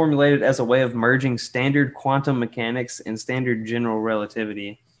first formulated as a way of merging standard quantum mechanics and standard general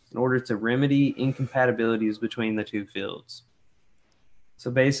relativity in order to remedy incompatibilities between the two fields.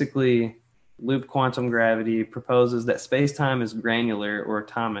 So basically, loop quantum gravity proposes that space-time is granular or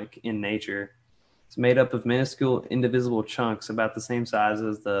atomic in nature. It's made up of minuscule indivisible chunks about the same size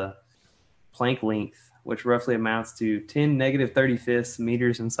as the Planck length, which roughly amounts to 10 negative 35th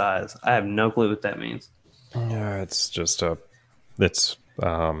meters in size. I have no clue what that means. Yeah, it's just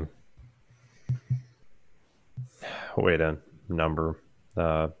way to number.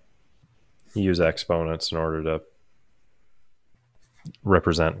 Use exponents in order to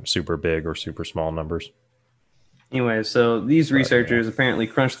represent super big or super small numbers. Anyway, so these researchers apparently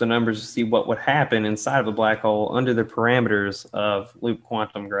crunched the numbers to see what would happen inside of a black hole under the parameters of loop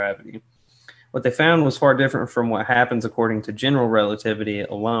quantum gravity. What they found was far different from what happens according to general relativity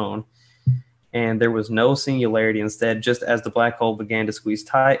alone, and there was no singularity. Instead, just as the black hole began to squeeze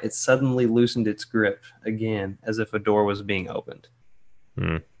tight, it suddenly loosened its grip again, as if a door was being opened.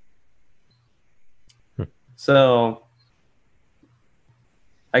 So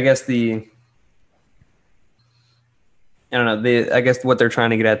I guess I don't know. I guess what they're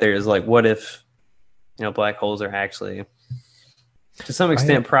trying to get at there is like, what if, black holes are actually, to some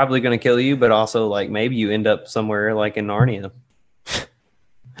extent, probably going to kill you, but also like maybe you end up somewhere like in Narnia.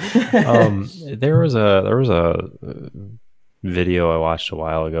 There was a video I watched a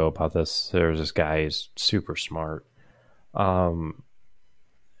while ago about this. There was this guy who's super smart, but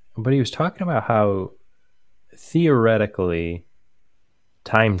he was talking about how theoretically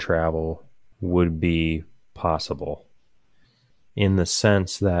time travel would be possible, in the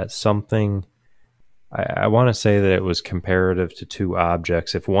sense that something, I want to say that it was comparative to two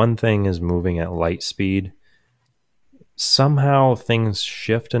objects. If one thing is moving at light speed, somehow things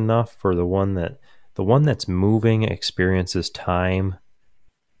shift enough for the one that's moving experiences time,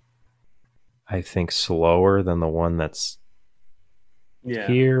 I think, slower than the one that's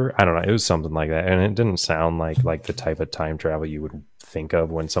here. I don't know. It was something like that, and it didn't sound like the type of time travel you would think of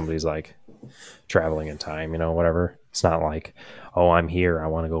when somebody's like traveling in time, whatever. It's not like, oh, I'm here, I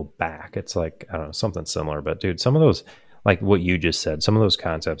want to go back. It's like, I don't know, something similar. But dude, some of those, like what you just said, some of those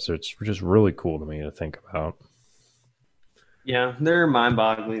concepts are just really cool to me to think about. Yeah, they're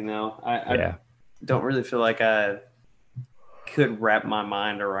mind-boggling though. I don't really feel like I could wrap my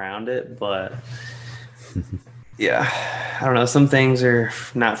mind around it, but yeah, I don't know. Some things are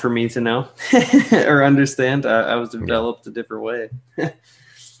not for me to know or understand. I was developed a different way. I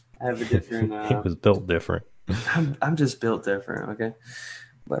have a different. It was built different. I'm just built different, okay.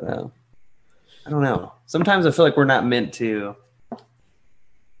 But I don't know. Sometimes I feel like we're not meant to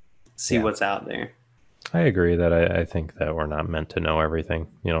see what's out there. I agree that I think that we're not meant to know everything,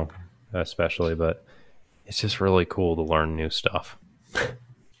 especially, but it's just really cool to learn new stuff.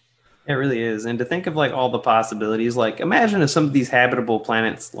 It really is. And to think of like all the possibilities, like imagine if some of these habitable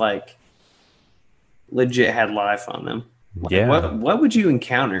planets like legit had life on them. Like, what would you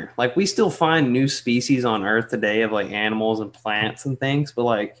encounter? Like we still find new species on Earth today of like animals and plants and things, but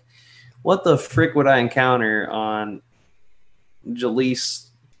like what the frick would I encounter on Jalise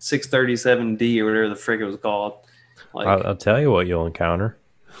 637D or whatever the frick it was called? Like, I'll tell you what you'll encounter.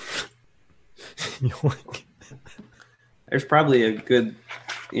 There's probably a good,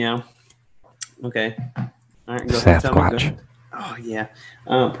 okay. All right, go ahead. Sasquatch. Oh yeah,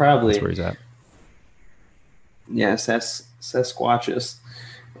 probably. That's where he's at. Yeah, Sasquatches.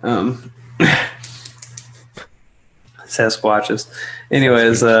 Sasquatches.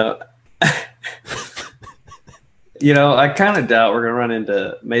 Anyways, I kind of doubt we're gonna run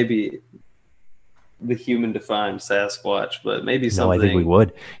into maybe the human defined Sasquatch, but maybe something. No, I think we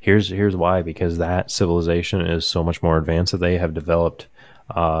would. Here's why: because that civilization is so much more advanced that they have developed.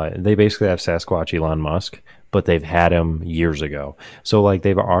 They basically have Sasquatch Elon Musk, but they've had him years ago. So like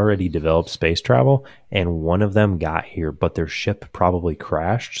they've already developed space travel, and one of them got here, but their ship probably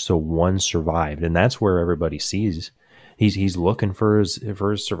crashed, so one survived, and that's where everybody sees. He's looking for his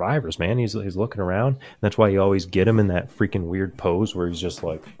survivors, man. He's looking around. That's why you always get him in that freaking weird pose where he's just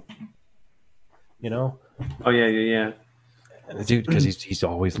like, Oh yeah. Dude, because he's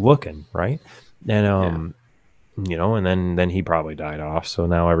always looking, right? And and then he probably died off. So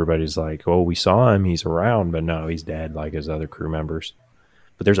now everybody's like, oh, we saw him, he's around, but no, he's dead, like his other crew members.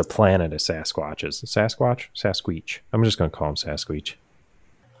 But there's a planet of Sasquatches. Sasquatch. I'm just gonna call him Sasquatch.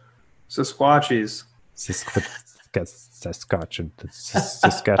 Sasquatches. Saskatchewan.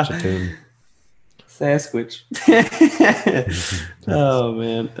 Sasquatch. Oh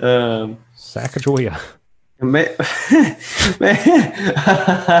man. Sacagawea.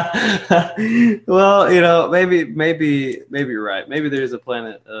 Well, maybe you're right. Maybe there's a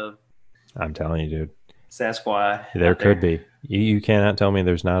planet of. I'm telling you, dude. Sasquatch. There could be. You cannot tell me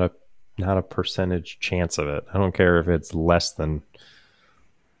there's not a percentage chance of it. I don't care if it's less than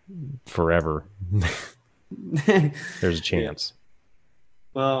forever. There's a chance.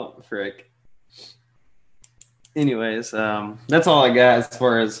 Well, frick. Anyways, that's all I got as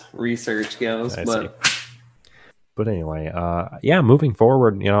far as research goes. But anyway, moving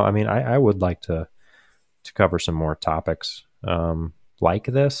forward, I would like to cover some more topics like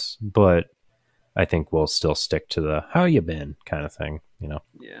this, but I think we'll still stick to the how you been kind of thing,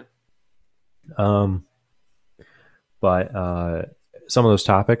 Yeah. But some of those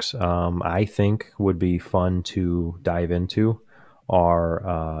topics I think would be fun to dive into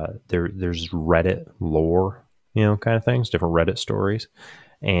are there's Reddit lore, kind of things, different Reddit stories.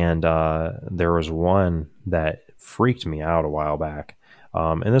 And there was one that freaked me out a while back.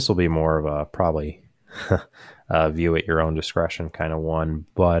 And this will be more of a probably view at your own discretion kind of one.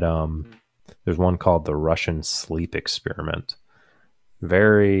 But there's one called the Russian sleep experiment.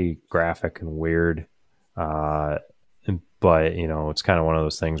 Very graphic and weird. Uh, but it's kind of one of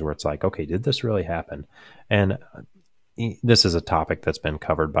those things where it's like, okay, did this really happen? And this is a topic that's been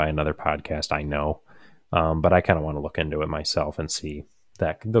covered by another podcast, I know, but I kind of want to look into it myself and see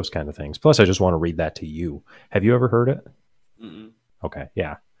those kind of things. Plus, I just want to read that to you. Have you ever heard it? Mm-mm. Okay,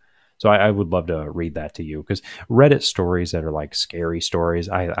 yeah. So I would love to read that to you, because Reddit stories that are like scary stories,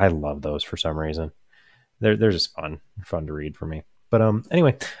 I love those for some reason. They're just fun to read for me. But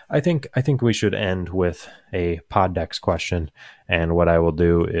anyway, I think we should end with a Poddex question, and what I will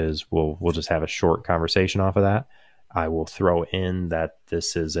do is we'll just have a short conversation off of that. I will throw in that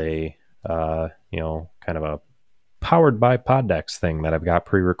this is a kind of a powered by Poddex thing that I've got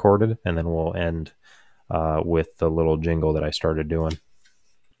pre-recorded, and then we'll end with the little jingle that I started doing.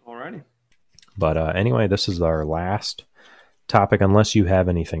 Alrighty. But anyway, this is our last topic, unless you have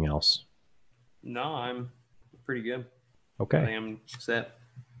anything else. No, I'm pretty good. Okay. I am set.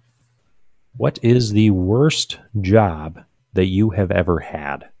 What is the worst job that you have ever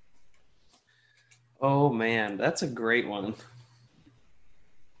had? Oh, man, that's a great one.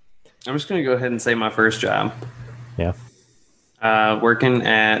 I'm just going to go ahead and say my first job. Yeah. Working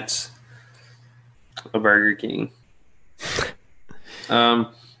at a Burger King.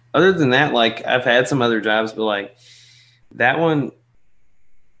 Other than that, like, I've had some other jobs, but like that one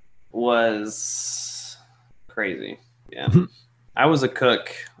was crazy. Yeah. I was a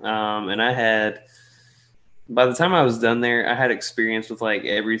cook, and I had, by the time I was done there, I had experience with like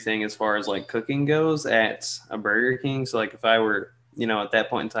everything as far as like cooking goes at a Burger King. So like if I were, at that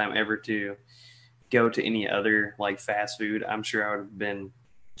point in time ever to go to any other like fast food, I'm sure I would have been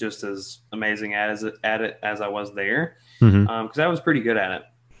just as amazing at it as I was there. Because I was pretty good at it.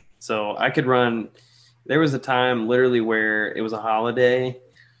 So I could run. There was a time literally where it was a holiday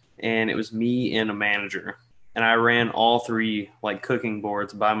and it was me and a manager. And I ran all three like cooking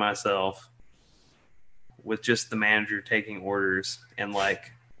boards by myself with just the manager taking orders and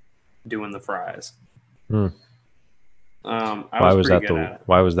like doing the fries. Why was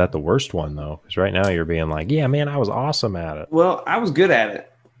that the worst one though? Because right now you're being like, yeah, man, I was awesome at it. Well, I was good at it.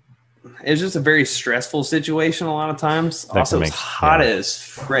 It was just a very stressful situation a lot of times. Also, it was hot as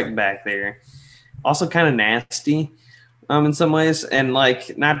frick back there. Also kind of nasty in some ways. And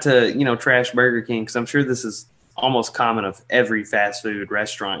like, not to, trash Burger King, because I'm sure this is almost common of every fast food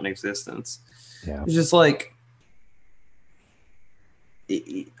restaurant in existence. Yeah. It's just like,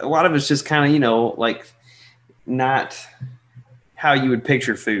 a lot of it's just kind of, like not how you would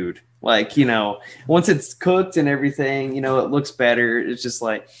picture food. Like, once it's cooked and everything, it looks better. It's just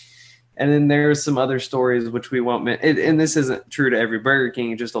like, and then there's some other stories which we won't mention. And this isn't true to every Burger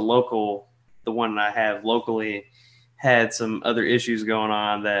King, just the one I have locally had some other issues going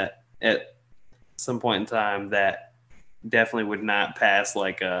on that at some point in time that definitely would not pass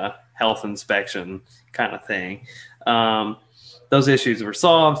like a health inspection kind of thing. Those issues were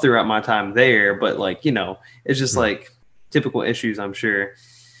solved throughout my time there, but like, it's just like typical issues, I'm sure.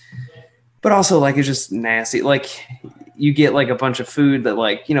 But also like, it's just nasty. Like you get like a bunch of food that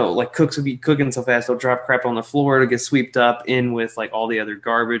like, like cooks will be cooking so fast, they'll drop crap on the floor to get swept up in with like all the other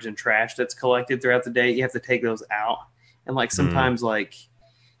garbage and trash that's collected throughout the day. You have to take those out. And like sometimes like,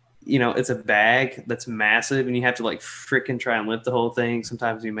 it's a bag that's massive and you have to like freaking try and lift the whole thing.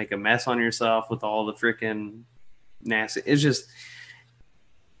 Sometimes you make a mess on yourself with all the freaking nasty. It's just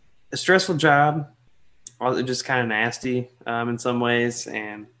a stressful job. Just kind of nasty in some ways.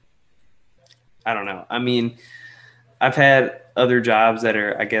 And I don't know. I mean, I've had other jobs that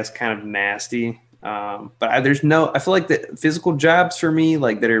are, I guess, kind of nasty. But I feel like the physical jobs for me,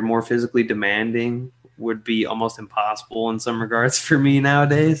 like that are more physically demanding, would be almost impossible in some regards for me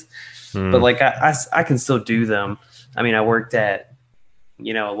nowadays. But like I can still do them. I mean, I worked at, a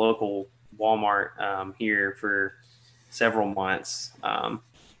local Walmart here for several months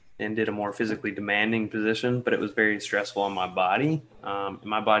and did a more physically demanding position, but it was very stressful on my body. And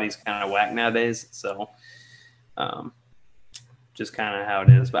my body's kind of whack nowadays. So just kind of how it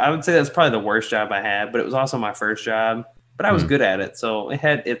is. But I would say that's probably the worst job I had, but it was also my first job, but I was good at it. So it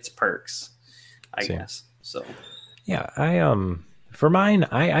had its perks, I guess. So, yeah, for mine,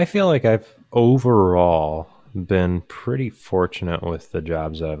 I feel like I've overall been pretty fortunate with the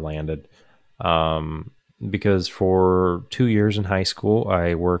jobs that I've landed. Because for 2 years in high school,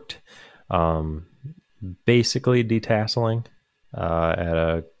 I worked basically detasseling at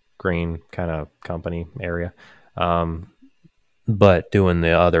a grain kind of company area. But doing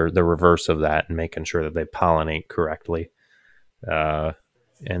the reverse of that and making sure that they pollinate correctly. And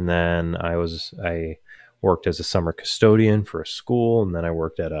then I worked as a summer custodian for a school, and then I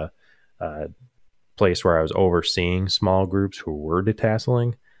worked at a place where I was overseeing small groups who were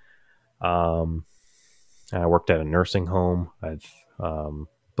detasseling. I worked at a nursing home.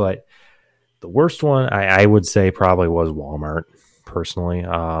 But the worst one I would say probably was Walmart. Personally,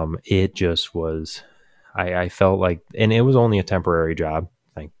 it just was. I felt like, and it was only a temporary job,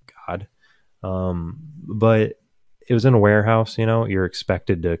 thank God. But it was in a warehouse. You're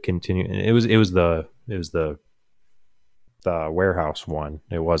expected to continue. And it was the warehouse one.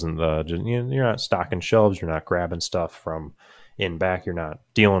 It wasn't you're not stocking shelves. You're not grabbing stuff from in back. You're not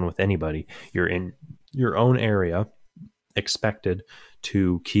dealing with anybody. You're in your own area, expected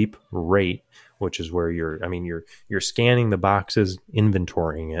to keep rate, which is where you're scanning the boxes,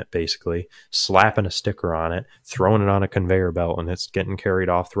 inventorying it, basically slapping a sticker on it, throwing it on a conveyor belt, and it's getting carried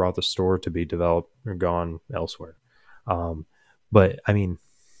off throughout the store to be developed or gone elsewhere. But I mean,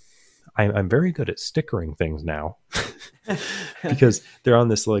 I'm very good at stickering things now because they're on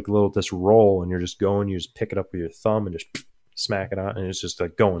this this roll, and you're just going, you just pick it up with your thumb and just smack it on, and it's just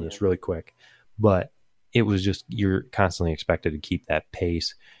like going, it's really quick. But it was just, you're constantly expected to keep that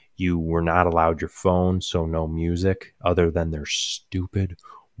pace. You were not allowed your phone, so no music other than their stupid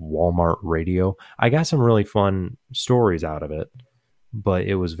Walmart radio. I got some really fun stories out of it, but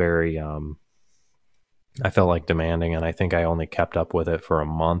it was very, I felt like demanding, and I think I only kept up with it for a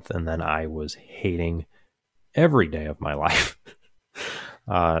month, and then I was hating every day of my life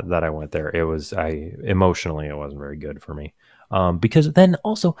that I went there. Emotionally, it wasn't very good for me. Because then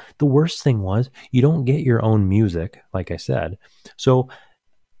also the worst thing was you don't get your own music, like I said. So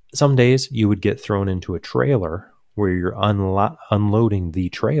some days you would get thrown into a trailer where you're unloading the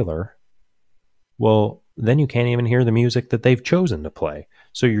trailer. Well, then you can't even hear the music that they've chosen to play.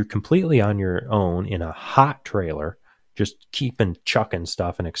 So you're completely on your own in a hot trailer, just keeping chucking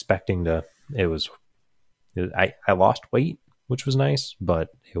stuff and expecting to. I lost weight, which was nice, but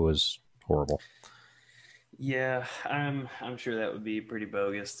it was horrible. Yeah, I'm sure that would be pretty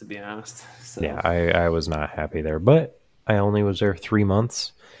bogus, to be honest. So. Yeah, I was not happy there, but I only was there 3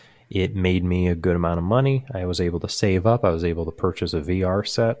 months. It made me a good amount of money. I was able to save up. I was able to purchase a VR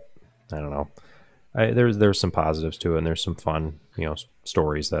set. I don't know. There's some positives to it, and there's some fun,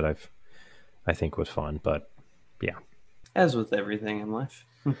 stories that I think was fun. But yeah, as with everything in life.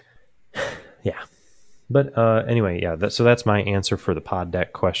 Yeah. But anyway, yeah. So that's my answer for the pod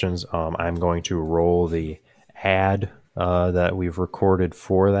deck questions. I'm going to roll the ad that we've recorded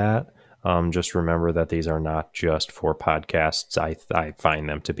for that. Just remember that these are not just for podcasts. I find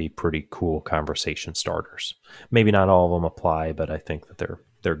them to be pretty cool conversation starters. Maybe not all of them apply, but I think that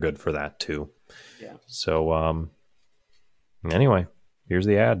they're good for that too. Yeah. So anyway, here's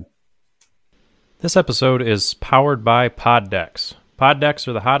the ad. This episode is powered by Poddecks. Poddecks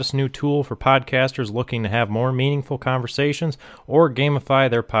are the hottest new tool for podcasters looking to have more meaningful conversations or gamify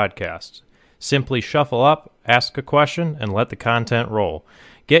their podcasts. Simply shuffle up, ask a question, and let the content roll.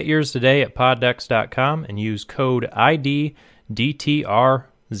 Get yours today at poddecks.com and use code ID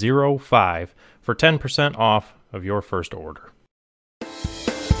DTR05 for 10% off of your first order.